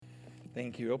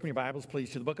Thank you. Open your Bibles, please,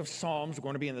 to the book of Psalms. We're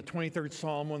going to be in the 23rd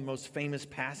Psalm, one of the most famous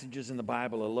passages in the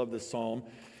Bible. I love this psalm.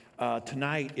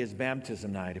 Tonight is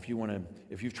baptism night. If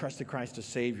you've trusted Christ as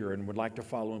Savior and would like to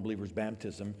follow in believer's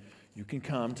baptism, you can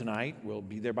come tonight. We'll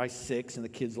be there by 6 in the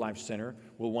Kids Life Center.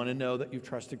 We'll want to know that you've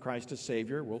trusted Christ as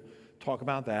Savior. We'll talk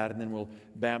about that, and then we'll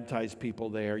baptize people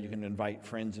there. You can invite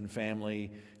friends and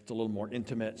family. It's a little more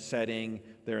intimate setting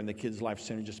there in the Kids Life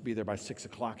Center. Just be there by 6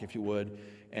 o'clock if you would,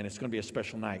 and it's going to be a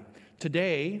special night.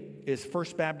 Today is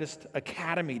First Baptist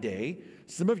Academy Day.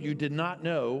 Some of you did not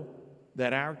know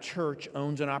that our church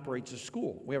owns and operates a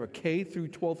school. We have a K through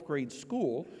 12th grade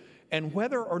school, and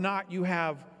whether or not you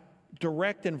have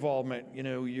direct involvement,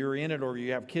 you're in it or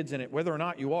you have kids in it, whether or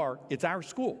not you are, it's our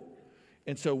school.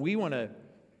 And so we want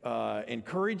to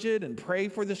encourage it and pray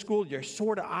for the school. You're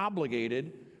sort of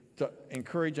obligated to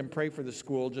encourage and pray for the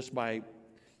school just by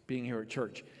being here at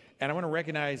church. And I want to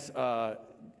recognize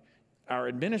our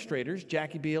administrators,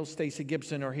 Jackie Beal, Stacy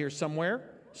Gibson, are here somewhere.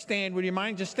 Stand, would you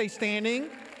mind? Just stay standing.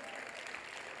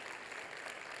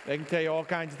 They can tell you all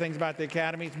kinds of things about the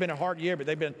academy. It's been a hard year, but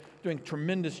they've been doing a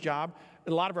tremendous job.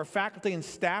 A lot of our faculty and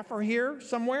staff are here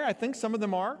somewhere. I think some of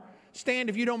them are. Stand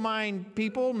if you don't mind,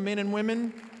 people, men and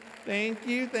women. Thank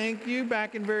you,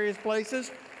 back in various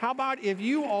places. How about if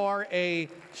you are a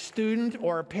student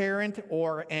or a parent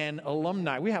or an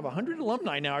alumni? We have 100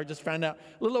 alumni now. I just found out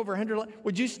a little over 100.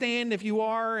 Would you stand if you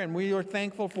are? And we are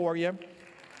thankful for you.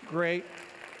 Great.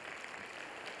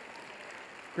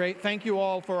 Great. Thank you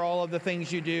all for all of the things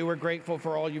you do. We're grateful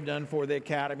for all you've done for the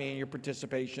academy and your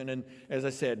participation. And as I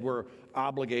said, we're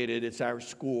obligated. It's our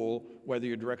school, whether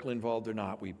you're directly involved or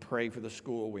not. We pray for the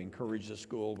school. We encourage the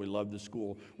school. We love the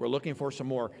school. We're looking for some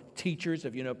more teachers,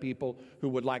 if you know people who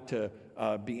would like to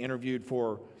be interviewed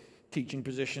for teaching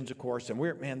positions, of course.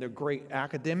 And they're great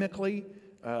academically,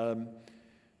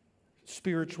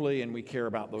 spiritually, and we care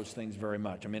about those things very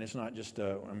much. I mean, it's not just,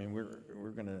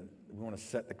 we want to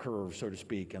set the curve, so to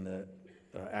speak, on the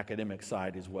academic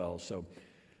side as well. So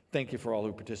thank you for all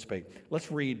who participate.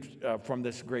 Let's read from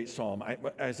this great psalm.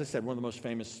 As I said, one of the most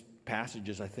famous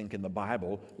passages, I think, in the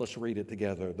Bible. Let's read it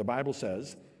together. The Bible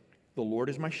says, "The Lord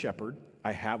is my shepherd.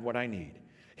 I have what I need.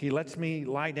 He lets me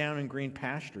lie down in green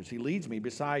pastures. He leads me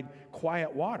beside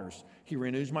quiet waters. He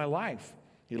renews my life.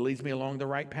 He leads me along the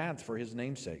right paths for his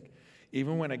name's sake.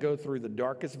 Even when I go through the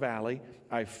darkest valley,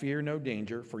 I fear no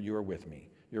danger, for you are with me.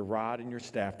 Your rod and your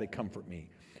staff, they comfort me.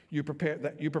 You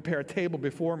prepare a table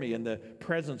before me in the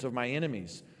presence of my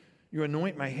enemies. You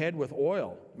anoint my head with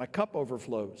oil. My cup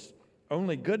overflows.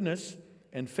 Only goodness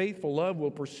and faithful love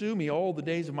will pursue me all the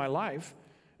days of my life,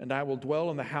 and I will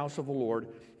dwell in the house of the Lord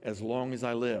as long as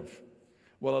I live."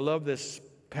 Well, I love this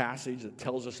passage that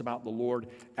tells us about the Lord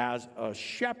as a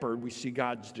shepherd. We see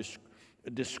God's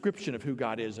description of who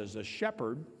God is as a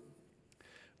shepherd.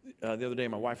 The other day,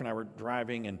 my wife and I were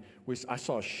driving, and I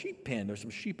saw a sheep pen. There's some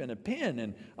sheep in a pen,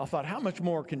 and I thought, how much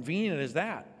more convenient is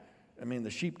that? I mean, the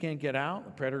sheep can't get out,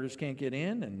 the predators can't get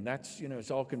in, and that's,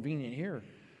 it's all convenient here.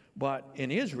 But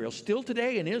in Israel, still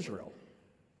today in Israel,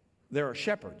 there are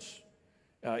shepherds.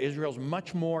 Israel's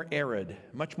much more arid,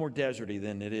 much more deserty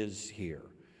than it is here.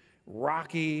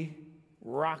 Rocky,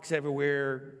 rocks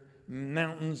everywhere,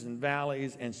 mountains and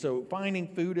valleys, and so finding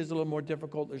food is a little more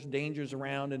difficult. There's dangers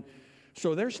around, and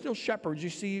so there's still shepherds. You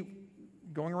see,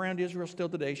 going around Israel still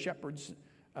today, shepherds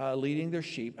leading their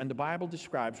sheep. And the Bible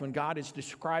describes, when God is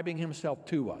describing himself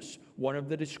to us, one of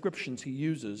the descriptions he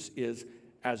uses is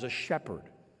as a shepherd.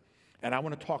 And I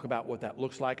want to talk about what that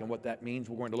looks like and what that means.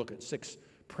 We're going to look at 6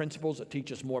 principles that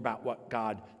teach us more about what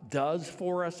God does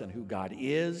for us and who God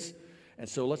is. And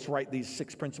so let's write these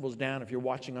 6 principles down. If you're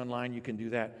watching online, you can do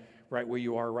that right where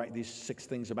you are. Write these 6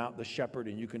 things about the shepherd,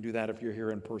 and you can do that if you're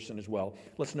here in person as well.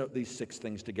 Let's note these 6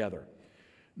 things together.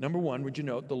 Number 1, would you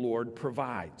note the Lord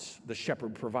provides? The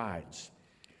shepherd provides.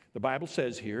 The Bible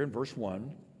says here in verse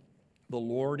 1, the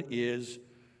Lord is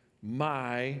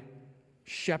my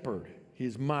shepherd. He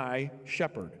is my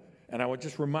shepherd. And I would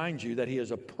just remind you that he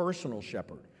is a personal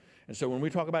shepherd. And so when we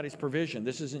talk about his provision,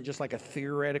 this isn't just like a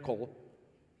theoretical,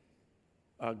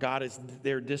 God is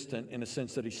there distant in a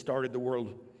sense that he started the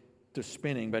world to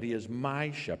spinning, but he is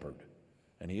my shepherd,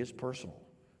 and he is personal.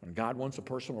 And God wants a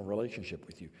personal relationship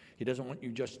with you. He doesn't want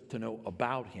you just to know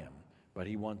about him, but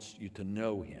he wants you to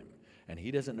know him. And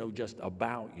he doesn't know just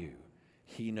about you.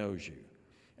 He knows you.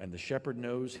 And the shepherd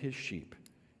knows his sheep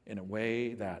in a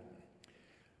way that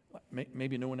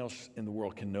maybe no one else in the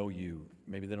world can know you.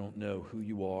 Maybe they don't know who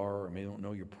you are, or maybe they don't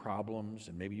know your problems,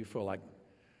 and maybe you feel like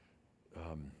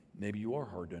maybe you are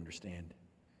hard to understand.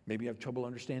 Maybe you have trouble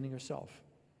understanding yourself.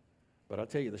 But I'll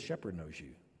tell you, the shepherd knows you.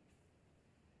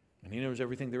 And he knows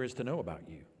everything there is to know about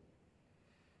you.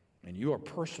 and you are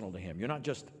personal to him. You're not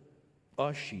just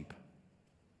a sheep.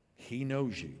 He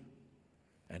knows you.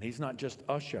 And he's not just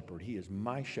a shepherd. He is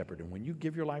my shepherd. And when you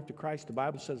give your life to Christ, the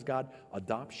Bible says God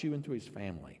adopts you into his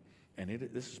family. And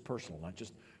this is personal, not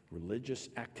just religious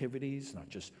activities, not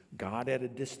just God at a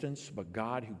distance, but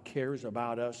God who cares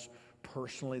about us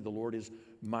personally. The Lord is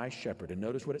my shepherd. And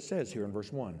notice what it says here in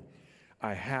verse 1.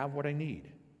 I have what I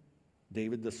need.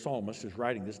 David, the psalmist, is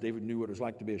writing this. David knew what it was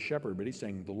like to be a shepherd, but he's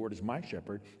saying, the Lord is my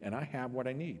shepherd, and I have what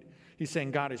I need. He's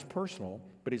saying God is personal,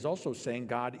 but he's also saying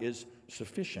God is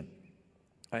sufficient.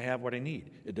 I have what I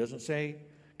need. It doesn't say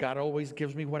God always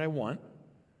gives me what I want.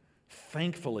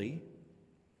 Thankfully,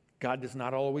 God does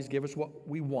not always give us what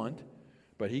we want,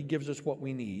 but he gives us what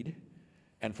we need,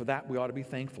 and for that we ought to be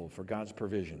thankful for God's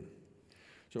provision.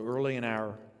 So early in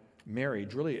our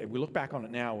marriage, really, if we look back on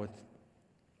it now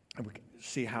and we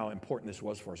see how important this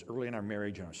was for us. Early in our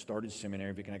marriage, I started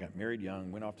seminary. Vic and I got married young,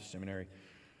 went off to seminary,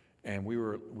 and we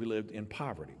lived in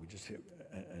poverty.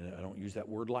 I don't use that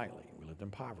word lightly. We lived in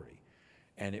poverty.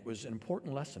 And it was an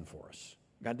important lesson for us.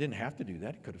 God didn't have to do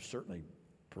that. He could have certainly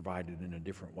provided in a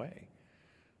different way.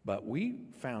 But we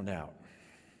found out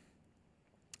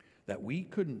that we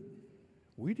couldn't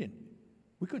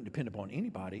depend upon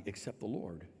anybody except the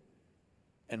Lord.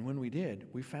 And when we did,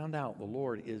 we found out the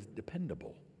Lord is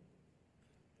dependable.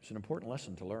 It's an important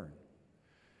lesson to learn.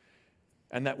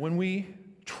 And that when we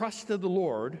trusted the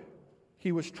Lord,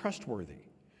 he was trustworthy.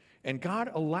 And God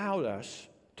allowed us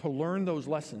to learn those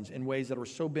lessons in ways that are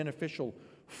so beneficial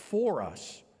for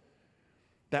us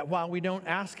that while we don't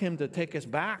ask him to take us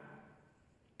back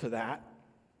to that,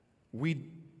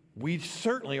 we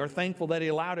certainly are thankful that he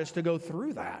allowed us to go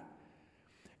through that.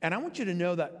 And I want you to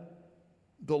know that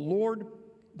the Lord,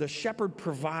 the shepherd,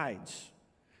 provides.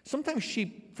 Sometimes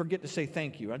sheep forget to say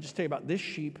thank you. I'll just tell you about this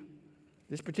sheep.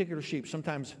 This particular sheep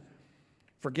sometimes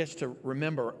forgets to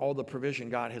remember all the provision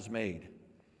God has made.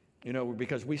 You know,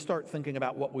 because we start thinking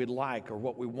about what we'd like or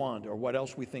what we want or what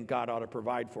else we think God ought to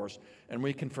provide for us, and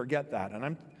we can forget that.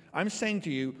 And I'm saying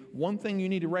to you, one thing you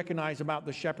need to recognize about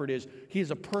the shepherd is he is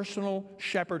a personal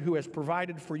shepherd who has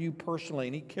provided for you personally,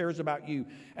 and he cares about you.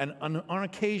 And on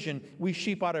occasion, we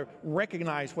sheep ought to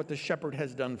recognize what the shepherd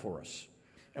has done for us.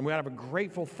 And we ought to have a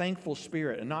grateful, thankful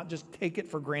spirit and not just take it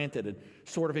for granted and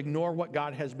sort of ignore what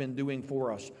God has been doing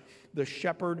for us. The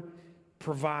shepherd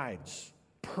provides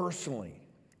personally.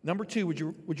 Number two, would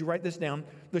you write this down?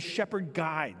 The shepherd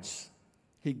guides.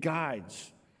 He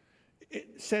guides.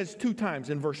 It says two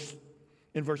times in verse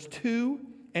 2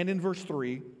 and in verse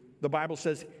 3, the Bible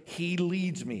says, he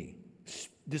leads me.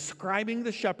 Describing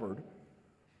the shepherd,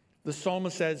 the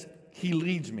psalmist says, he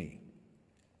leads me.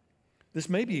 This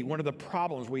may be one of the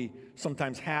problems we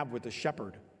sometimes have with the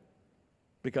shepherd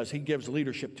because he gives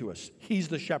leadership to us. He's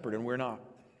the shepherd and we're not.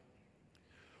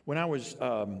 When I was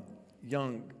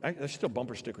young, I still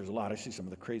bumper stickers a lot. I see some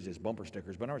of the craziest bumper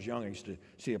stickers. But when I was young, I used to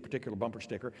see a particular bumper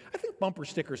sticker. I think bumper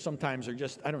stickers sometimes are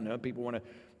just, I don't know, people want to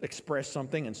express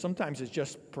something, and sometimes it's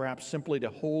just perhaps simply to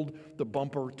hold the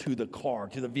bumper to the car,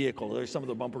 to the vehicle. There's some of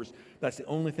the bumpers, that's the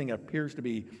only thing that appears to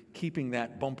be keeping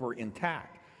that bumper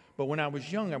intact. But when I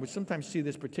was young, I would sometimes see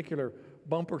this particular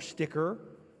bumper sticker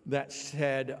that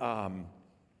said,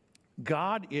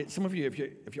 God is, some of you, if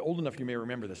you're old enough, you may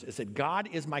remember this. It said, God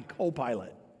is my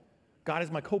co-pilot. God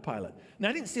is my co-pilot. Now,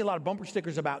 I didn't see a lot of bumper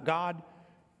stickers about God,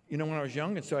 when I was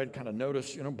young, and so I'd kind of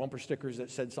notice, bumper stickers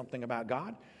that said something about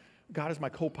God. God is my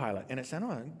co-pilot. And I said,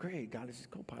 oh, great, God is his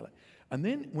co-pilot. And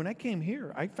then when I came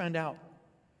here, I found out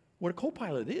what a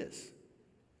co-pilot is.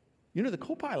 The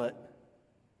co-pilot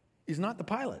is not the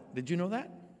pilot. Did you know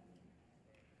that?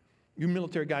 You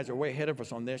military guys are way ahead of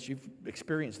us on this. You've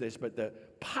experienced this, but the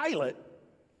pilot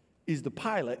is the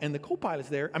pilot, and the co-pilot's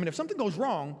there. I mean, if something goes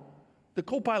wrong, the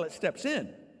co-pilot steps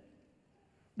in,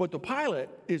 but the pilot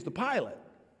is the pilot.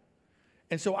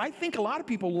 And so I think a lot of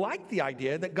people like the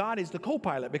idea that God is the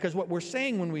co-pilot, because what we're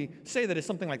saying when we say that is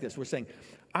something like this. We're saying,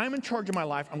 I'm in charge of my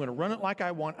life. I'm going to run it like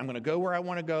I want. I'm going to go where I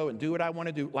want to go and do what I want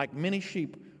to do, like many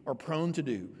sheep are prone to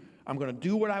do. I'm going to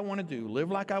do what I want to do,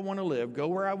 live like I want to live, go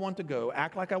where I want to go,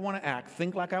 act like I want to act,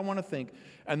 think like I want to think.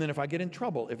 And then if I get in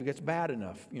trouble, if it gets bad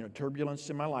enough, turbulence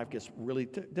in my life gets really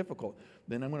difficult,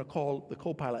 then I'm going to call the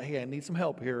co-pilot, hey, I need some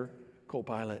help here,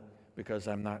 co-pilot, because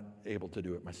I'm not able to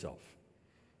do it myself.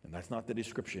 And that's not the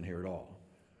description here at all.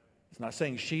 It's not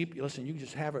saying sheep, listen, you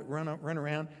just have it run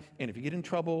around, and if you get in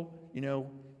trouble,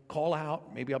 call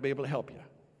out, maybe I'll be able to help you.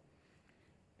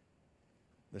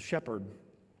 The shepherd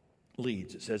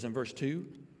leads. It says in verse 2,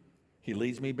 he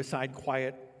leads me beside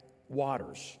quiet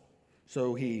waters.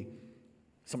 So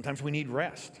sometimes we need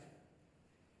rest.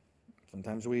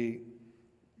 Sometimes we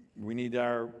need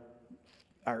our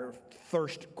our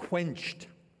thirst quenched.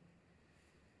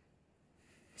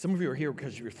 Some of you are here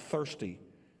because you're thirsty,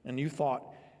 and you thought,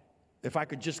 if I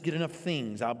could just get enough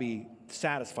things, I'll be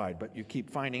satisfied. But you keep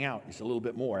finding out it's a little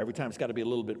bit more. Every time it's got to be a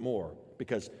little bit more,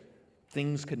 because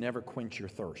things could never quench your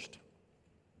thirst.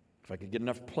 If I could get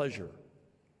enough pleasure,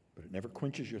 but it never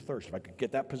quenches your thirst. If I could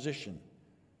get that position,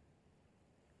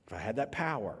 if I had that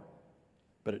power,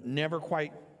 but it never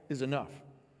quite is enough.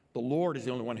 The Lord is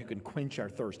the only one who can quench our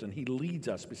thirst, and He leads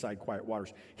us beside quiet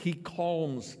waters. He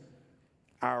calms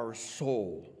our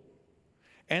soul.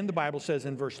 And the Bible says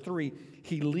in verse 3,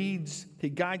 He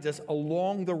guides us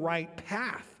along the right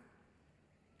path.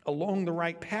 Along the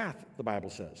right path, the Bible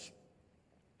says.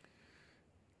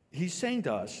 He's saying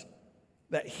to us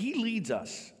that He leads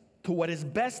us to what is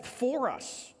best for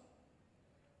us.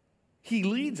 He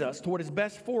leads us to what is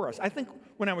best for us. I think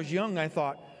when I was young, I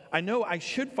thought, I know I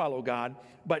should follow God,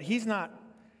 but He's not,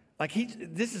 like,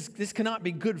 this cannot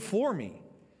be good for me.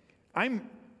 I'm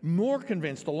more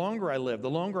convinced the longer I live, the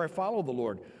longer I follow the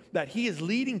Lord, that He is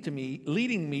leading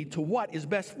me to what is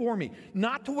best for me,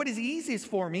 not to what is easiest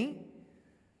for me,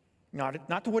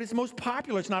 not to what is most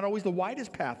popular. It's not always the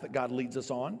widest path that God leads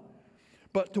us on,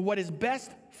 but to what is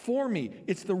best for me.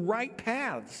 It's the right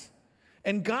paths.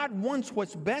 And God wants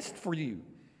what's best for you.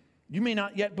 You may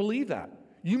not yet believe that.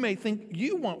 You may think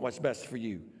you want what's best for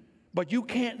you, but you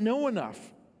can't know enough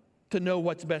to know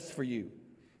what's best for you.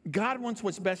 God wants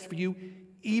what's best for you,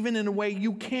 even in a way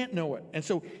you can't know it. And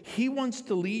so He wants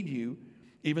to lead you,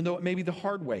 even though it may be the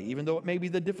hard way, even though it may be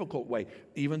the difficult way,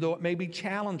 even though it may be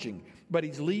challenging, but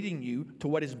He's leading you to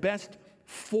what is best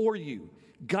for you.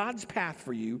 God's path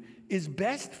for you is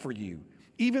best for you,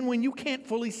 even when you can't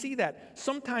fully see that.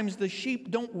 Sometimes the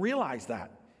sheep don't realize that.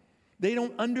 They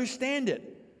don't understand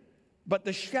it. But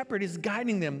the shepherd is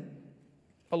guiding them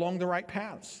along the right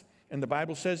paths. And the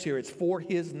Bible says here, it's for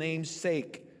His name's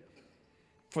sake.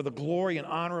 For the glory and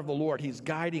honor of the Lord, He's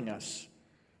guiding us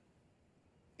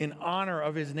in honor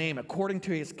of His name, according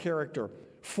to His character,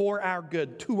 for our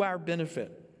good, to our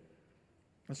benefit.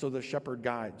 And so the shepherd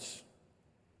guides.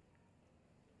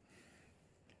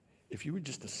 If you were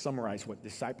just to summarize what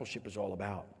discipleship is all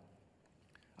about,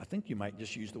 I think you might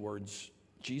just use the words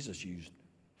Jesus used.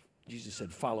 Jesus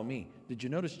said, follow me. Did you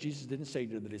notice Jesus didn't say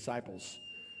to the disciples,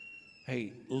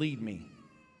 hey, lead me.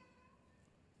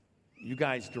 You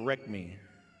guys direct me.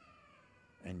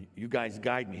 And you guys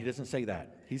guide me. He doesn't say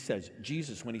that. He says,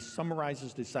 Jesus, when He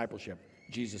summarizes discipleship,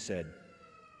 Jesus said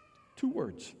 2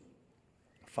 words,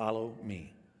 follow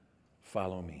me,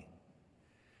 follow me.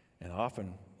 And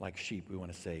often, like sheep, we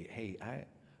want to say, hey,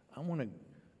 I want to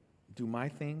do my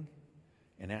thing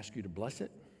and ask you to bless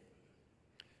it.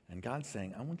 And God's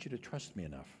saying, I want you to trust me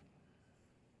enough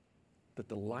that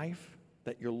the life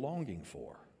that you're longing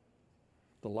for,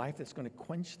 the life that's going to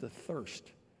quench the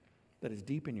thirst that is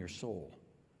deep in your soul,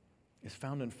 is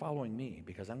found in following me,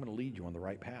 because I'm going to lead you on the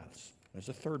right paths. There's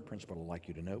a third principle I'd like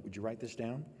you to note. Would you write this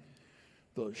down?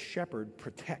 The shepherd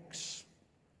protects,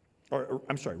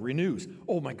 renews.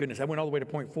 Oh my goodness, I went all the way to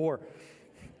point 4.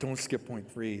 Don't skip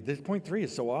point 3. This point 3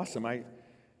 is so awesome.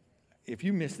 If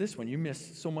you miss this one, you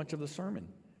miss so much of the sermon.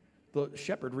 The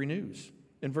shepherd renews.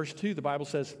 In verse 2, the Bible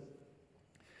says,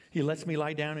 He lets me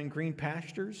lie down in green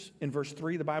pastures. In verse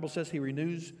 3, the Bible says He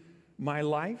renews my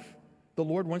life. The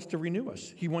Lord wants to renew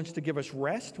us. He wants to give us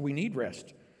rest. We need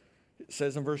rest. It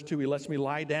says in verse 2, He lets me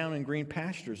lie down in green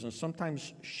pastures. And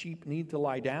sometimes sheep need to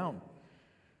lie down.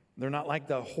 They're not like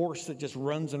the horse that just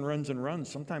runs and runs and runs.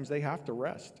 Sometimes they have to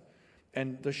rest.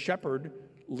 And the shepherd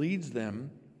leads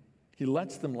them. He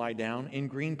lets them lie down in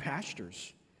green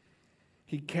pastures.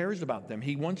 He cares about them.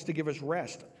 He wants to give us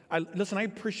rest. I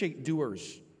appreciate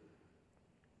doers.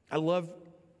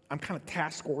 I'm kind of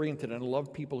task-oriented, and I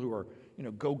love people who are,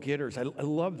 go-getters. I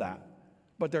love that.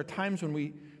 But there are times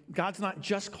when God's not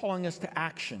just calling us to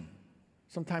action.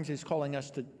 Sometimes He's calling us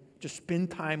to just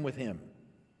spend time with Him.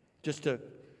 Just to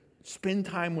spend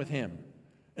time with Him.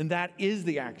 And that is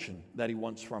the action that He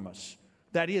wants from us.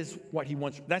 That is what He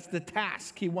wants. That's the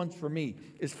task He wants for me,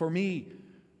 is for me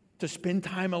to spend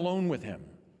time alone with Him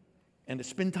and to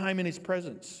spend time in His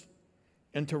presence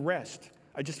and to rest.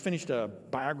 I just finished a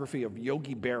biography of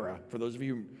Yogi Berra. For those of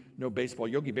you who know baseball,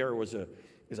 Yogi Berra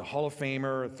is a Hall of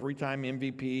Famer, a 3-time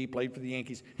MVP, played for the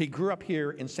Yankees. He grew up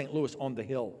here in St. Louis on the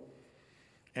Hill.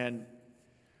 And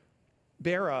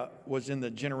Berra was in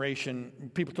the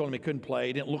generation, people told him he couldn't play.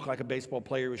 He didn't look like a baseball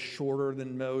player. He was shorter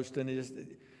than most, and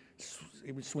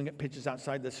he would swing at pitches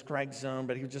outside the strike zone,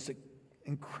 but he was just an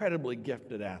incredibly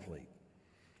gifted athlete.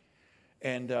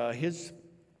 And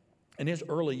in his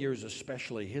early years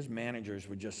especially, his managers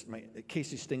would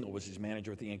Casey Stengel was his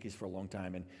manager with the Yankees for a long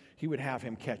time, and he would have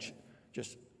him catch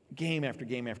just game after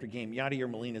game after game. Yadier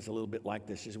Molina is a little bit like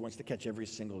this. He wants to catch every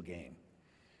single game.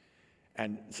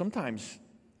 And sometimes,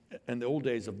 in the old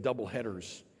days of double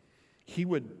headers, he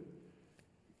would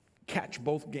catch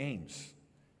both games.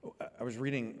 I was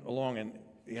reading along, and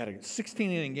he had a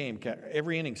 16-inning game.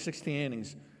 Every inning, 16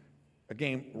 innings, a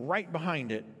game right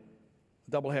behind it,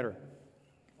 doubleheader.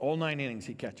 All 9 innings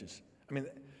he catches. I mean,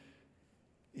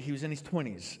 he was in his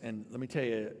 20s, and let me tell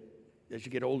you, as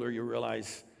you get older, you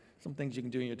realize some things you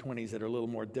can do in your 20s that are a little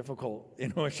more difficult,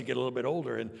 as you get a little bit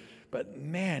older. But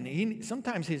man,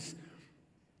 sometimes his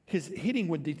hitting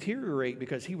would deteriorate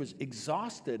because he was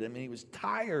exhausted. I mean, he was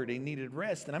tired. He needed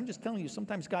rest. And I'm just telling you,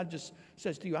 sometimes God just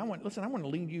says to you, I want to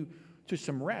lead you to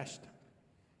some rest.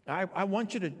 I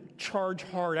want you to charge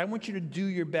hard. I want you to do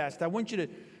your best. I want you to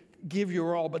give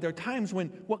your all. But there are times when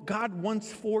what God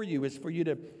wants for you is for you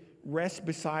to rest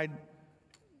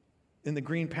in the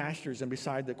green pastures and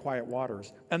beside the quiet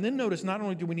waters. And then notice, not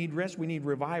only do we need rest, we need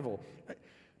revival.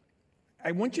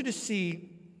 I want you to see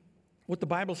what the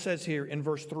Bible says here in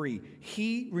verse 3.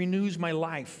 He renews my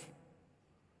life.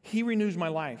 He renews my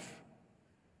life.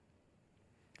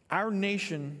 Our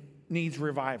nation needs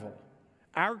revival.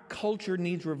 Our culture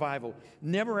needs revival.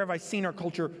 Never have I seen our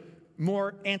culture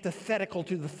more antithetical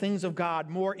to the things of God,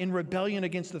 more in rebellion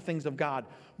against the things of God.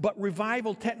 But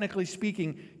revival, technically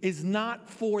speaking, is not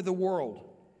for the world.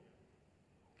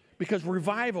 Because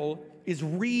revival is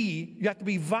you have to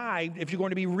be vived if you're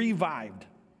going to be revived.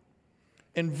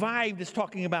 And vived is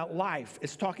talking about life.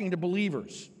 It's talking to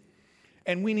believers.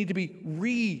 And we need to be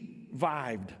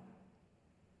revived.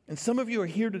 And some of you are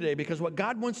here today because what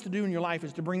God wants to do in your life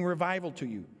is to bring revival to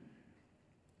you.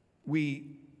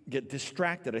 We get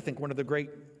distracted. I think one of the great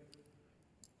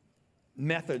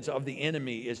methods of the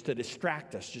enemy is to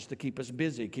distract us, just to keep us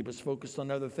busy, keep us focused on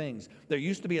other things. There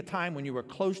used to be a time when you were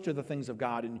close to the things of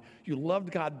God and you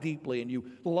loved God deeply and you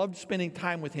loved spending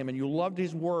time with Him and you loved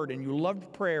His Word and you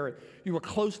loved prayer. You were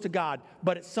close to God.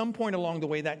 But at some point along the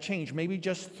way that changed, maybe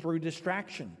just through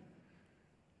distraction.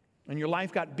 And your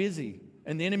life got busy.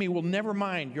 And the enemy will never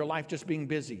mind your life just being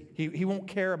busy. He won't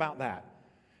care about that.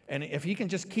 And if he can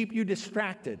just keep you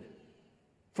distracted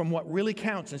from what really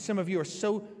counts, and some of you are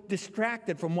so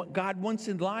distracted from what God wants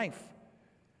in life,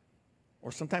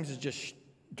 or sometimes it's just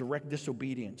direct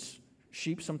disobedience.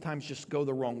 Sheep sometimes just go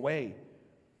the wrong way.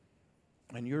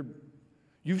 And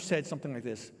you've said something like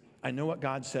this, I know what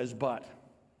God says, but.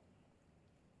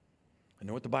 I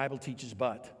know what the Bible teaches,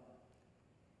 but.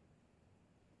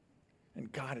 And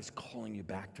God is calling you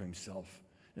back to Himself.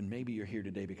 And maybe you're here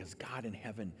today because God in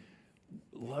heaven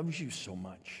loves you so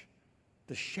much.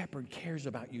 The shepherd cares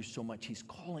about you so much. He's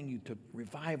calling you to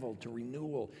revival, to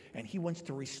renewal. And He wants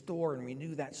to restore and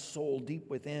renew that soul deep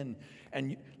within.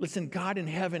 And listen, God in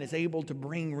heaven is able to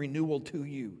bring renewal to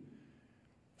you.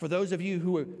 For those of you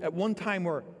who at one time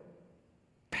were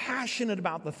passionate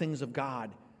about the things of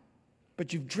God,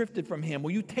 but you've drifted from Him,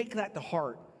 will you take that to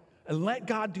heart? And let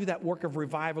God do that work of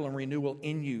revival and renewal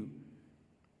in you.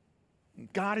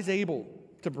 God is able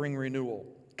to bring renewal.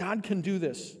 God can do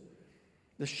this.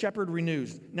 The shepherd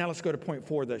renews. Now let's go to point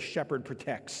 4. The shepherd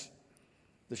protects.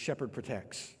 The shepherd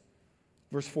protects.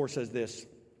 Verse 4 says this.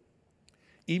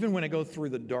 Even when I go through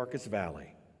the darkest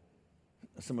valley.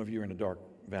 Some of you are in a dark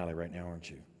valley right now, aren't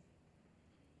you?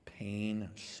 Pain,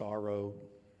 sorrow,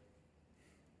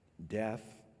 death.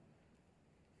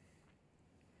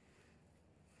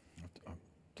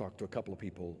 Talked to a couple of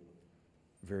people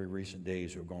very recent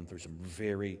days who have gone through some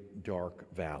very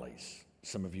dark valleys.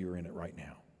 Some of you are in it right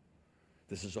now.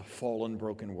 This is a fallen,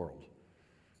 broken world.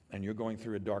 And you're going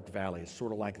through a dark valley. It's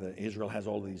sort of like Israel has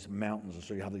all these mountains, and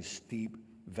so you have these steep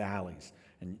valleys.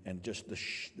 And just the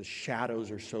shadows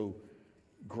are so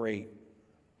great.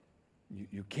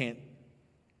 You can't,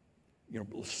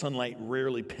 sunlight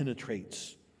rarely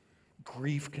penetrates.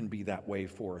 Grief can be that way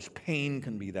for us. Pain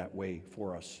can be that way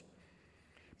for us.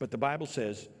 But the Bible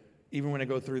says, even when I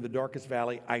go through the darkest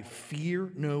valley, I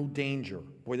fear no danger.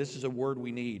 Boy, this is a word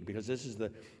we need because this is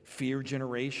the fear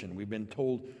generation. We've been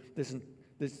told this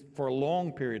for a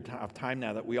long period of time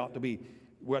now that we ought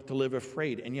to live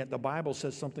afraid. And yet the Bible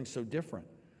says something so different.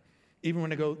 Even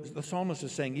when the psalmist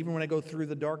is saying, even when I go through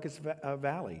the darkest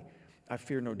valley, I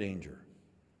fear no danger.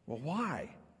 Well,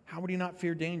 why? How would you not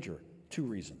fear danger? 2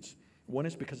 reasons. One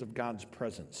is because of God's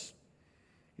presence.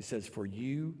 He says, for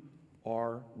you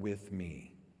are with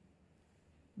me.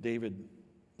 David,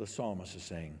 the psalmist, is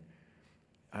saying,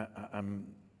 I'm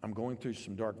going through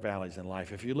some dark valleys in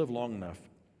life. If you live long enough,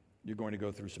 you're going to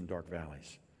go through some dark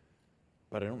valleys.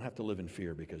 But I don't have to live in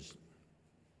fear because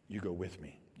you go with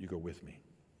me. You go with me.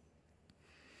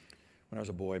 When I was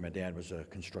a boy, my dad was a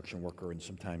construction worker, and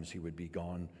sometimes he would be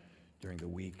gone during the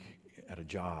week at a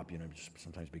job, just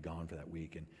sometimes be gone for that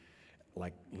week. And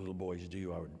like little boys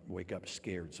do, I would wake up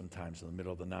scared sometimes in the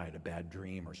middle of the night, a bad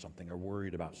dream or something, or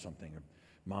worried about something, or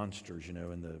monsters,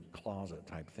 in the closet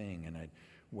type thing. And I'd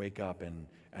wake up and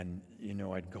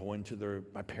I'd go into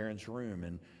my parents' room,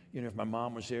 and if my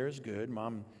mom was there, it's good.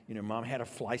 Mom had a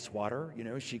fly swatter.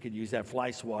 She could use that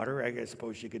fly swatter. I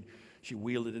suppose she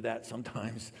wielded that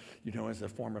sometimes, as a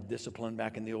form of discipline.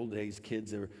 Back in the old days,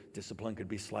 kids, their discipline could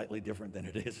be slightly different than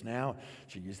it is now.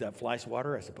 She used that fly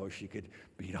swatter. I suppose she could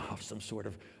beat off some sort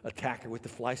of attacker with the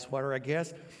fly swatter, I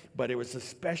guess. But it was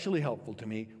especially helpful to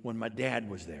me when my dad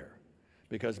was there,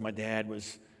 because my dad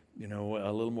was, a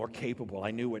little more capable.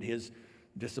 I knew what his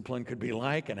discipline could be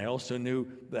like, and I also knew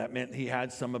that meant he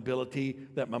had some ability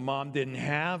that my mom didn't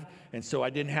have, and so I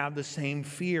didn't have the same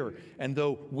fear. And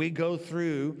though we go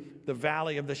through the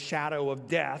valley of the shadow of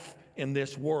death in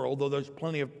this world, though there's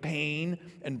plenty of pain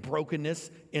and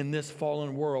brokenness in this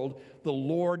fallen world, the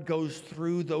Lord goes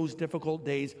through those difficult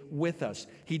days with us.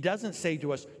 He doesn't say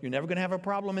to us, you're never going to have a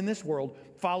problem in this world.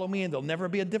 Follow me and there'll never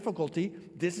be a difficulty.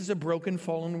 This is a broken,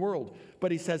 fallen world.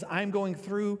 But he says, I'm going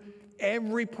through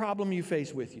every problem you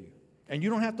face with you. And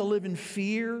you don't have to live in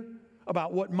fear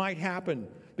about what might happen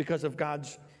because of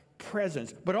God's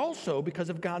presence, but also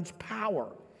because of God's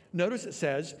power. Notice it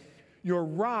says, your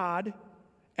rod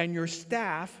and your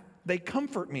staff, they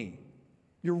comfort me.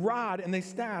 Your rod and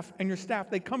your staff,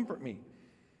 they comfort me.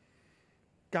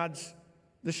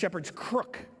 The shepherd's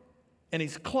crook and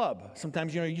his club.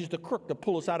 Sometimes, you use the crook to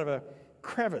pull us out of a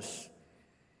crevice,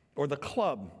 or the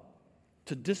club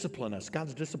to discipline us.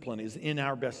 God's discipline is in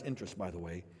our best interest, by the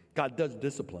way. God does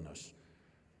discipline us,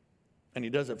 and he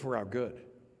does it for our good.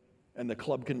 And the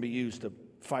club can be used to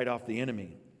fight off the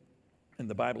enemy. And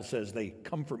the Bible says they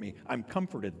comfort me. I'm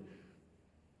comforted,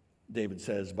 David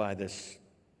says, by this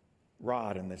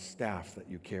rod and this staff that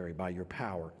you carry, by your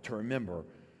power, to remember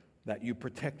that you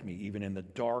protect me even in the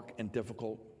dark and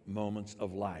difficult moments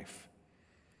of life.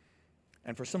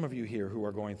 And for some of you here who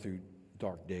are going through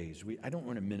dark days, I don't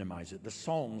want to minimize it. The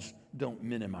Psalms don't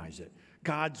minimize it.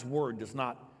 God's word does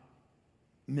not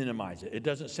minimize it. It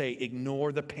doesn't say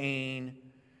ignore the pain,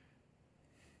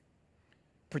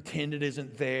 pretend it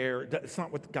isn't there. That's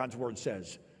not what God's word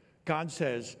says. God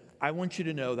says, I want you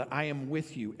to know that I am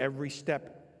with you every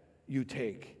step you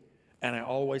take, and I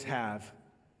always have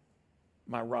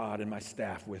my rod and my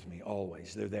staff with me,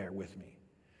 always. They're there with me.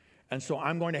 And so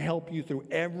I'm going to help you through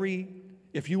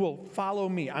if you will follow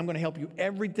me, I'm going to help you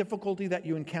every difficulty that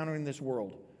you encounter in this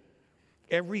world.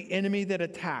 Every enemy that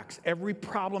attacks, every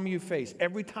problem you face,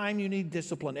 every time you need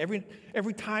discipline,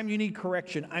 every time you need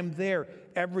correction, I'm there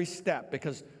every step,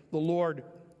 because the Lord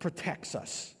protects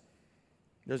us.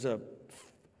 There's a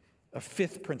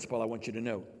fifth principle I want you to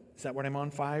note. Is that what I'm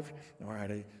on? 5? All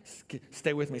right,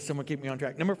 stay with me. Someone keep me on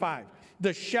track. Number 5,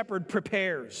 the shepherd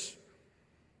prepares.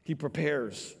 He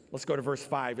prepares. Let's go to verse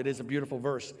 5. It is a beautiful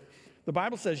verse. The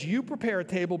Bible says, you prepare a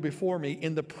table before me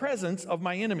in the presence of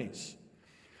my enemies.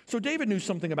 So David knew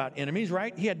something about enemies,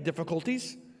 right? He had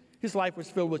difficulties. His life was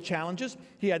filled with challenges.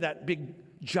 He had that big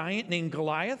giant named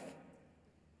Goliath.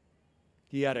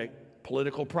 He had a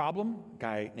political problem, a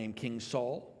guy named King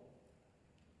Saul.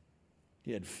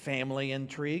 He had family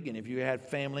intrigue, and if you had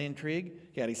family intrigue,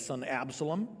 he had his son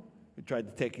Absalom, who tried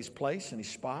to take his place and his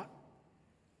spot.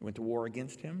 He went to war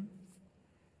against him.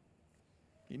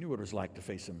 He knew what it was like to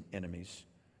face some enemies.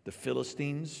 The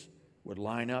Philistines would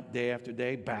line up day after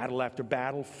day, battle after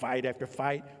battle, fight after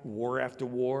fight, war after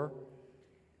war.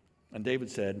 And David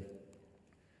said,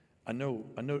 I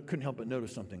couldn't help but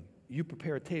notice something. You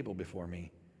prepare a table before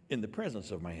me in the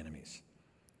presence of my enemies.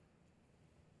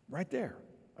 Right there.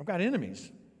 I've got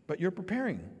enemies, but you're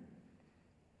preparing.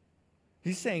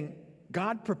 He's saying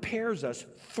God prepares us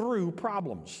through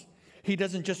problems. He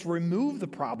doesn't just remove the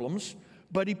problems,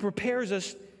 but he prepares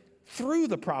us through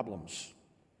the problems.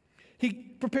 He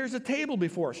prepares a table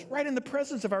before us right in the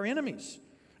presence of our enemies.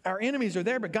 Our enemies are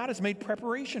there, but God has made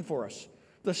preparation for us.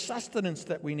 The sustenance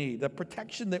that we need, the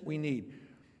protection that we need,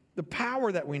 the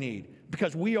power that we need,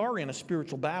 because we are in a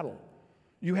spiritual battle.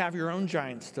 You have your own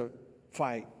giants to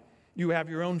fight. You have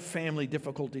your own family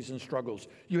difficulties and struggles.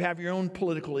 You have your own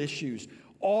political issues.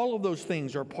 All of those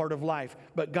things are part of life,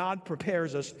 but God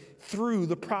prepares us through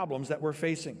the problems that we're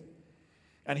facing.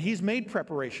 And he's made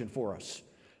preparation for us.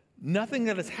 Nothing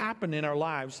that has happened in our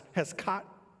lives has caught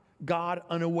God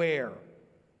unaware.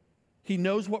 He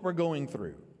knows what we're going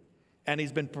through, and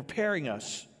he's been preparing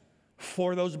us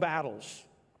for those battles.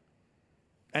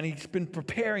 And he's been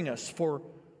preparing us for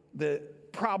the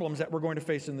problems that we're going to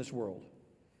face in this world.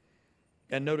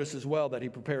 And notice as well that he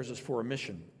prepares us for a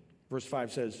mission. Verse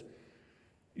 5 says,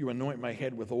 You anoint my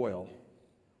head with oil.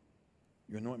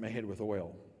 You anoint my head with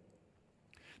oil.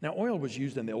 Now, oil was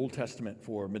used in the Old Testament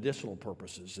for medicinal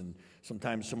purposes, and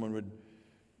sometimes the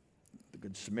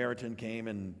Good Samaritan came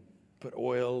and put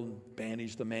oil,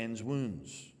 bandaged the man's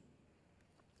wounds.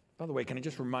 By the way, can I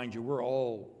just remind you, we're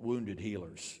all wounded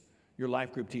healers. Your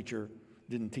life group teacher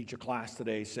didn't teach a class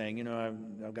today saying,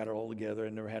 I've got it all together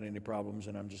and never had any problems,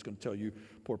 and I'm just going to tell you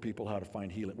poor people how to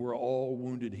find healing. We're all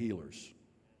wounded healers.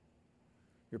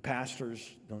 Your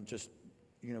pastors don't just,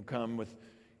 come with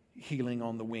healing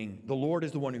on the wing. The Lord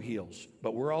is the one who heals,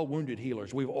 but we're all wounded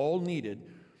healers. We've all needed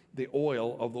the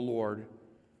oil of the Lord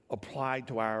applied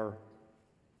to our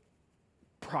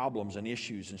problems and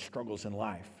issues and struggles in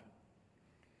life.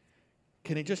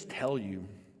 Can I just tell you,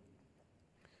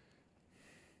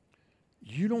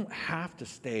 you don't have to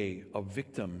stay a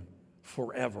victim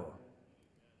forever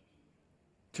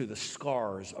to the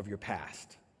scars of your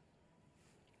past.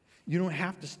 You don't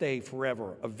have to stay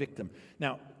forever a victim.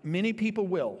 Now, many people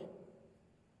will.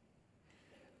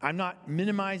 I'm not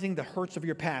minimizing the hurts of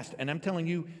your past, and I'm telling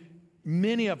you,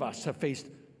 many of us have faced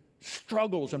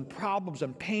struggles and problems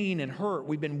and pain and hurt.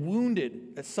 We've been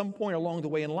wounded at some point along the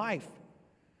way in life.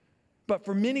 But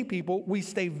for many people, we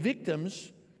stay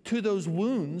victims to those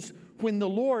wounds when the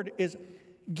Lord is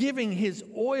giving his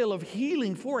oil of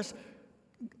healing for us.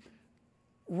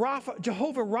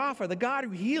 Jehovah Rapha, the God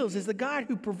who heals, is the God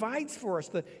who provides for us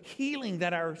the healing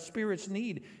that our spirits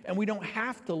need. And we don't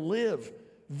have to live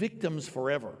victims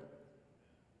forever.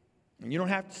 And you don't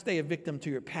have to stay a victim to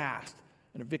your past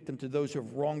and a victim to those who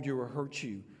have wronged you or hurt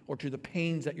you or to the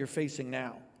pains that you're facing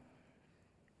now.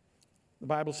 The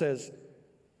Bible says,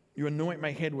 you anoint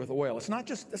my head with oil. That's not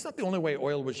the only way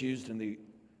oil was used in the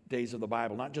days of the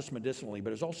Bible, not just medicinally,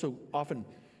 but it's also often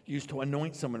used to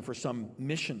anoint someone for some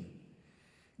mission.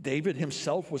 David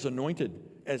himself was anointed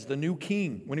as the new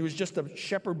king when he was just a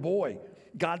shepherd boy.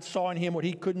 God saw in him what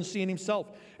he couldn't see in himself,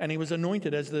 and he was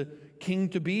anointed as the king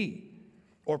to be.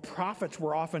 Or prophets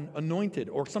were often anointed,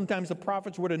 or sometimes the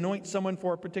prophets would anoint someone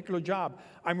for a particular job.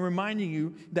 I'm reminding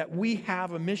you that we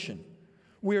have a mission.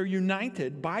 We are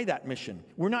united by that mission.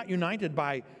 We're not united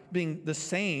by being the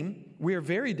same. We are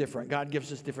very different. God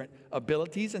gives us different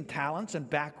abilities and talents and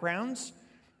backgrounds,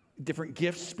 different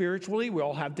gifts spiritually. We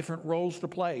all have different roles to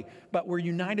play, but we're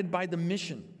united by the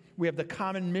mission. We have the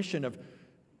common mission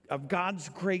of God's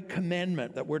great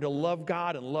commandment that we're to love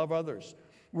God and love others.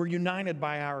 We're united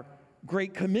by our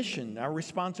great commission, our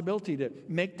responsibility to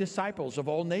make disciples of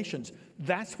all nations.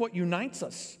 That's what unites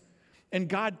us. And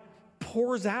God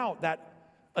pours out that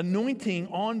anointing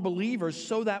on believers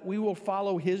so that we will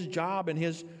follow his job and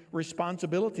his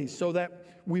responsibilities, so that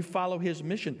we follow his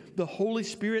mission. The Holy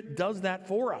Spirit does that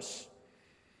for us.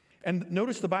 And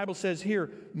notice the Bible says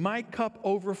here, my cup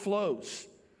overflows.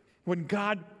 When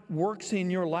God works in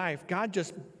your life, God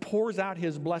just pours out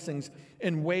his blessings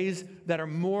in ways that are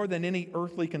more than any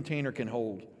earthly container can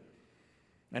hold.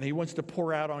 And he wants to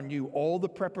pour out on you all the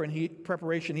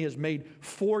preparation he has made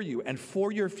for you and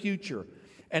for your future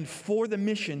and for the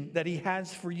mission that he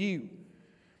has for you.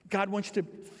 God wants to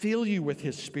fill you with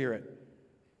his Spirit.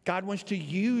 God wants to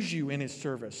use you in his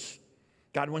service.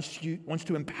 God wants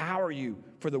to empower you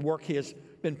for the work he has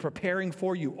been preparing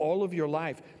for you all of your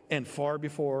life and far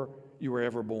before you were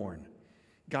ever born.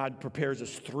 God prepares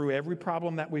us through every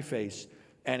problem that we face,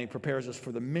 and he prepares us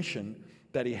for the mission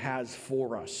that he has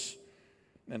for us.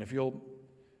 And if you'll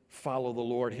follow the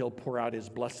Lord, he'll pour out his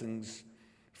blessings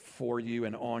for you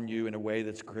and on you in a way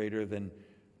that's greater than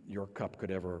your cup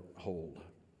could ever hold.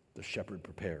 The shepherd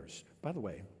prepares. By the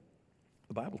way,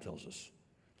 the Bible tells us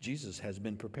Jesus has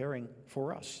been preparing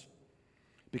for us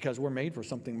because we're made for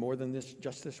something more than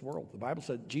just this world. The Bible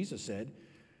said, Jesus said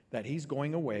that he's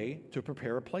going away to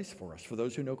prepare a place for us, for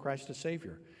those who know Christ as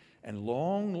Savior. And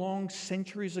long, long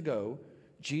centuries ago,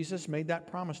 Jesus made that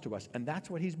promise to us. And that's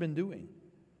what he's been doing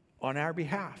on our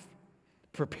behalf,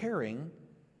 preparing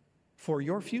for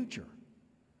your future.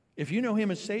 If you know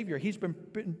him as Savior, he's been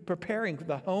preparing for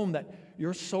the home that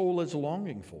your soul is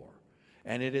longing for.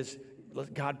 And it is,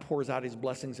 God pours out his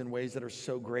blessings in ways that are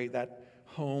so great. That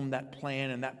home, that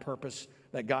plan, and that purpose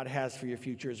that God has for your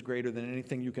future is greater than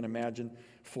anything you can imagine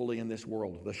fully in this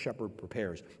world. The shepherd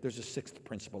prepares. There's a sixth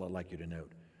principle I'd like you to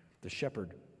note. The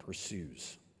shepherd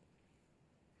pursues.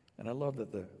 And I love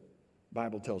that the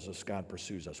Bible tells us God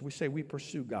pursues us. We say we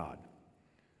pursue God,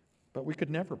 but we could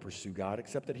never pursue God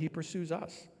except that he pursues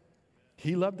us.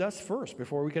 He loved us first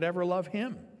before we could ever love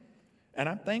him. And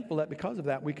I'm thankful that because of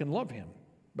that we can love him.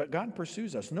 But God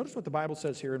pursues us. Notice what the Bible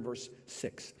says here in verse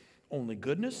 6. Only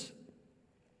goodness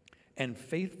and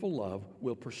faithful love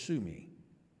will pursue me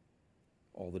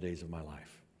all the days of my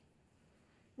life.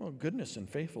 Well, goodness and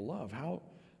faithful love, how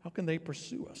can they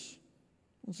pursue us?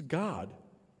 Well, it's God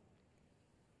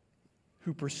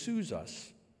who pursues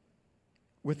us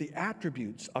with the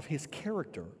attributes of his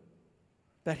character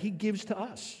that he gives to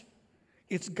us.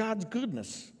 It's God's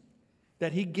goodness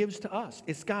that he gives to us.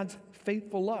 It's God's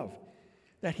faithful love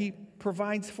that he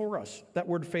provides for us. That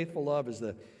word faithful love is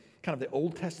the kind of the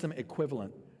Old Testament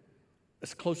equivalent,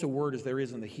 as close a word as there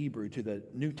is in the Hebrew to the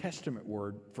New Testament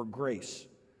word for grace.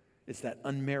 It's that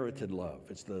unmerited love.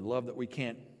 It's the love that we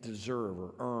can't deserve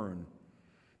or earn,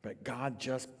 but God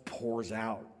just pours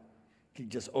out. He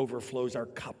just overflows our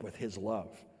cup with his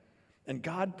love. And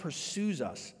God pursues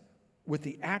us with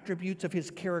the attributes of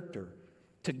his character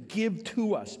to give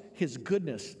to us his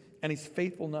goodness and his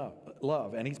faithful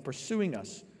love. And he's pursuing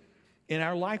us in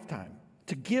our lifetime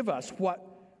to give us what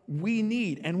we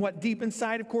need and what deep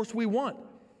inside, of course, we want.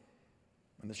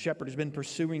 And the shepherd has been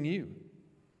pursuing you.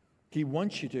 He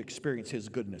wants you to experience his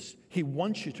goodness. He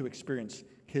wants you to experience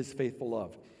his faithful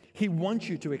love. He wants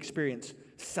you to experience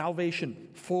salvation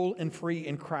full and free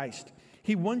in Christ.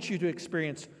 He wants you to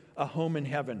experience a home in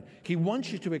heaven. He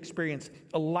wants you to experience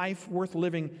a life worth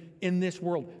living in this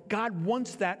world. God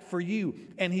wants that for you,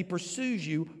 and he pursues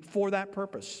you for that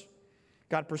purpose.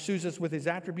 God pursues us with his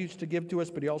attributes to give to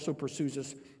us, but he also pursues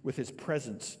us with his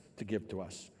presence to give to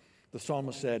us. The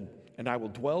psalmist said, "And I will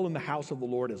dwell in the house of the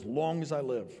Lord as long as I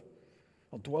live."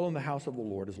 I'll dwell in the house of the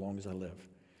Lord as long as I live.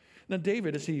 Now,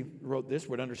 David, as he wrote this,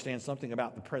 would understand something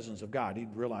about the presence of God.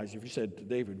 He'd realize if you said to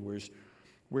David,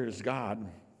 where's God?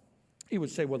 He would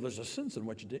say, well, there's a sense in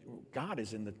which God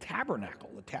is in the tabernacle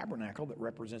that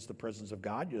represents the presence of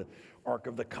God, the Ark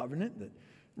of the Covenant that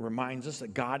reminds us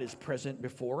that God is present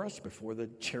before us, before the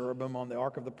cherubim on the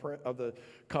Ark of the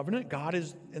Covenant. God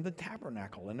is in the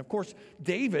tabernacle. And, of course,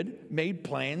 David made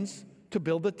plans to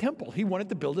build the temple. He wanted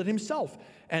to build it himself.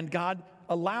 And God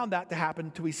allowed that to happen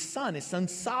to his son. His son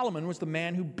Solomon was the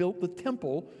man who built the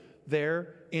temple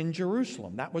there in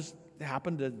Jerusalem. That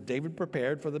happened to David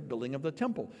prepared for the building of the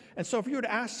temple. And so if you were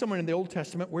to ask someone in the Old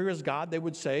Testament, where is God? They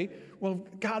would say, well,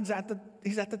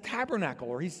 he's at the tabernacle,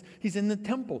 or he's in the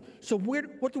temple. So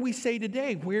what do we say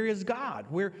today? Where is God?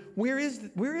 Where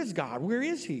is God? Where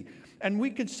is he? And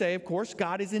we could say, of course,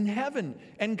 God is in heaven,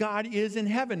 and God is in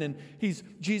heaven, and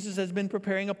Jesus has been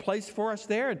preparing a place for us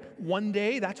there. And one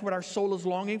day, that's what our soul is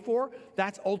longing for.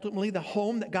 That's ultimately the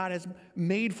home that God has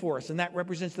made for us, and that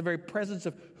represents the very presence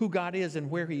of who God is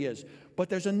and where he is. But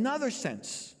there's another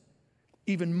sense,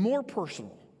 even more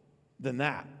personal than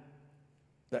that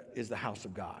is the house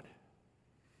of God.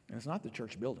 And it's not the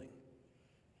church building.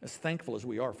 As thankful as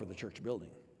we are for the church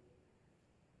building,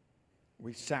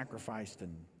 we sacrificed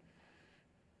and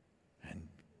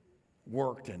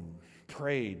worked and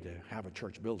prayed to have a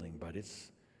church building, but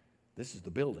this is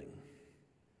the building.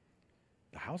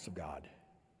 The house of God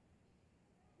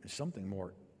is something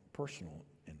more personal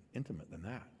and intimate than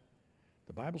that.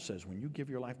 The Bible says when you give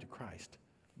your life to Christ,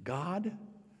 God,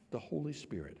 the Holy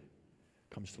Spirit,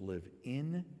 comes to live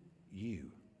in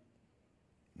you.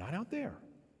 Not out there,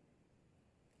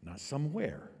 not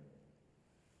somewhere,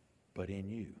 but in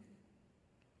you.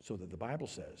 So that the Bible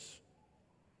says,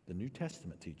 the New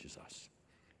Testament teaches us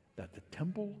that the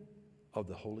temple of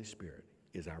the Holy Spirit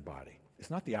is our body. It's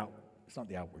not the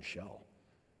outward shell.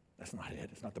 That's not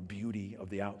it. It's not the beauty of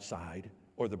the outside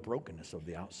or the brokenness of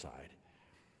the outside.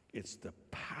 It's the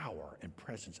power and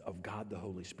presence of God the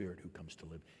Holy Spirit who comes to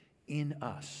live in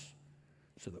us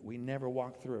so that we never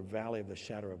walk through a valley of the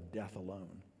shadow of death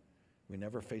alone. We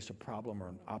never face a problem or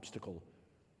an obstacle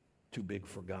too big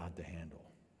for God to handle.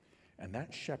 And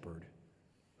that shepherd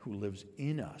who lives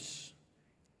in us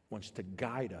wants to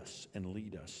guide us and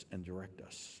lead us and direct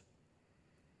us.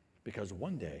 Because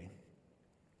one day,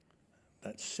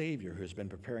 that Savior who has been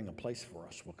preparing a place for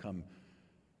us will come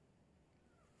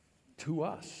to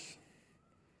us,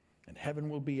 and heaven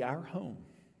will be our home,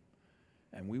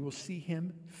 and we will see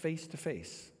him face to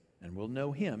face, and we'll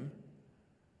know him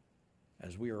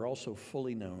as we are also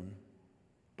fully known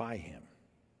by him.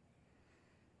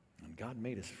 And God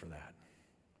made us for that.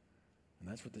 And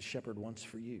that's what the shepherd wants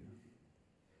for you.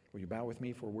 Will you bow with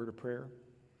me for a word of prayer?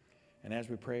 And as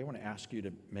we pray, I want to ask you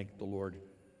to make the Lord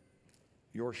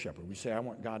your shepherd. We say, I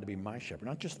want God to be my shepherd.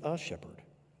 Not just a shepherd,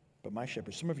 but my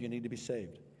shepherd. Some of you need to be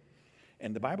saved.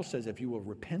 And the Bible says if you will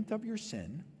repent of your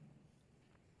sin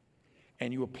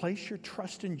and you will place your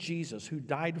trust in Jesus who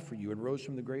died for you and rose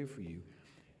from the grave for you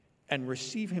and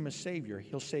receive him as Savior,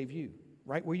 he'll save you.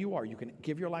 Right where you are, you can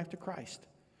give your life to Christ.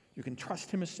 You can trust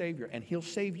him as Savior and he'll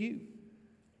save you.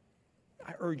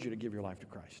 I urge you to give your life to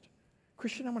Christ.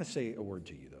 Christian, I want to say a word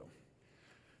to you, though.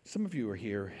 Some of you are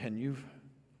here and you've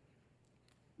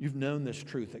You've known this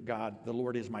truth that God, the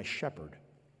Lord, is my shepherd,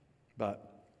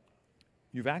 but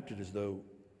you've acted as though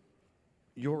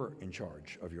you're in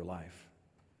charge of your life.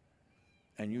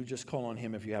 And you just call on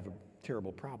him if you have a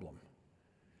terrible problem.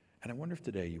 And I wonder if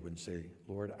today you wouldn't say,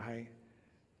 Lord, I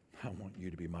want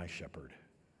you to be my shepherd.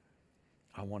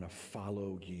 I want to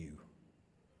follow you.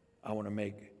 I want to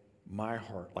make my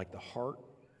heart like the heart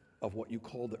of what you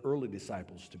called the early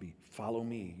disciples to be. Follow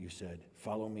me, you said.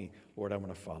 Follow me. Lord, I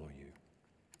want to follow you.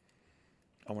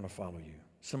 I want to follow you.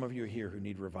 Some of you are here who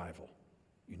need revival.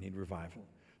 You need revival.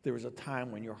 There was a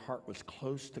time when your heart was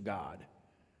close to God,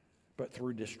 but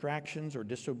through distractions or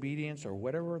disobedience or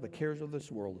whatever, the cares of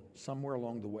this world, somewhere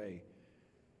along the way,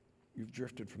 you've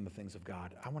drifted from the things of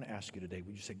God. I want to ask you today,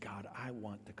 would you say, God, I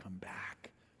want to come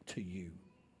back to you.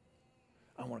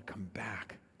 I want to come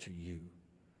back to you.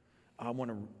 I want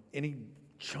to, any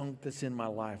chunk that's in my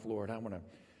life, Lord, I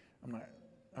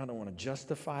don't want to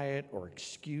justify it or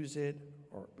excuse it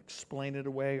or explain it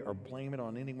away or blame it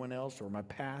on anyone else or my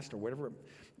past or whatever.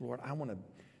 Lord, I want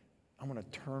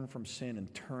to turn from sin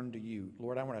and turn to you.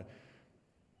 Lord, I want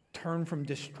to turn from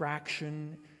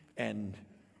distraction and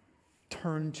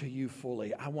turn to you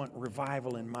fully. I want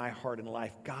revival in my heart and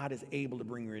life. God is able to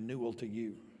bring renewal to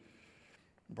you.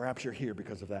 Perhaps you're here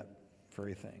because of that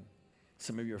very thing.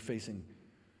 Some of you are facing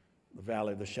the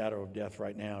valley of the shadow of death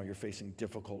right now. You're facing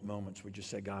difficult moments. Would you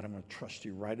say, God, I'm going to trust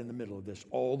you right in the middle of this,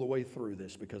 all the way through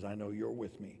this, because I know you're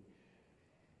with me.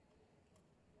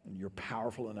 And you're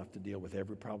powerful enough to deal with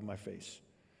every problem I face.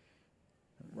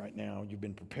 Right now, you've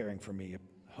been preparing for me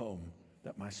a home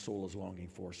that my soul is longing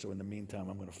for. So in the meantime,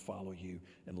 I'm going to follow you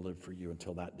and live for you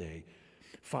until that day.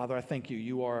 Father, I thank you.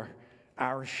 You are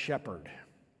our shepherd.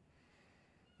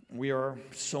 We are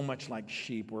so much like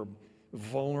sheep. We're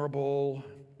vulnerable.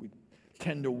 We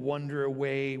tend to wander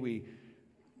away. We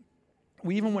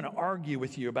even want to argue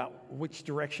with you about which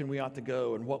direction we ought to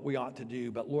go and what we ought to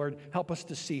do. But Lord, help us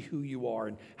to see who you are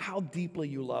and how deeply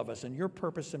you love us and your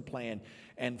purpose and plan.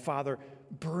 And Father,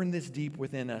 burn this deep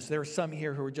within us. There are some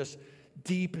here who are just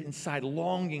deep inside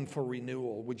longing for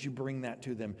renewal. Would you bring that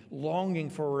to them? Longing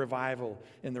for a revival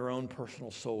in their own personal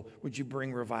soul. Would you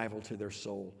bring revival to their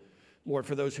soul? Lord,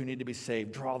 for those who need to be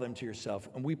saved, draw them to yourself.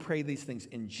 And we pray these things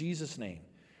in Jesus' name.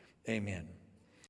 Amen.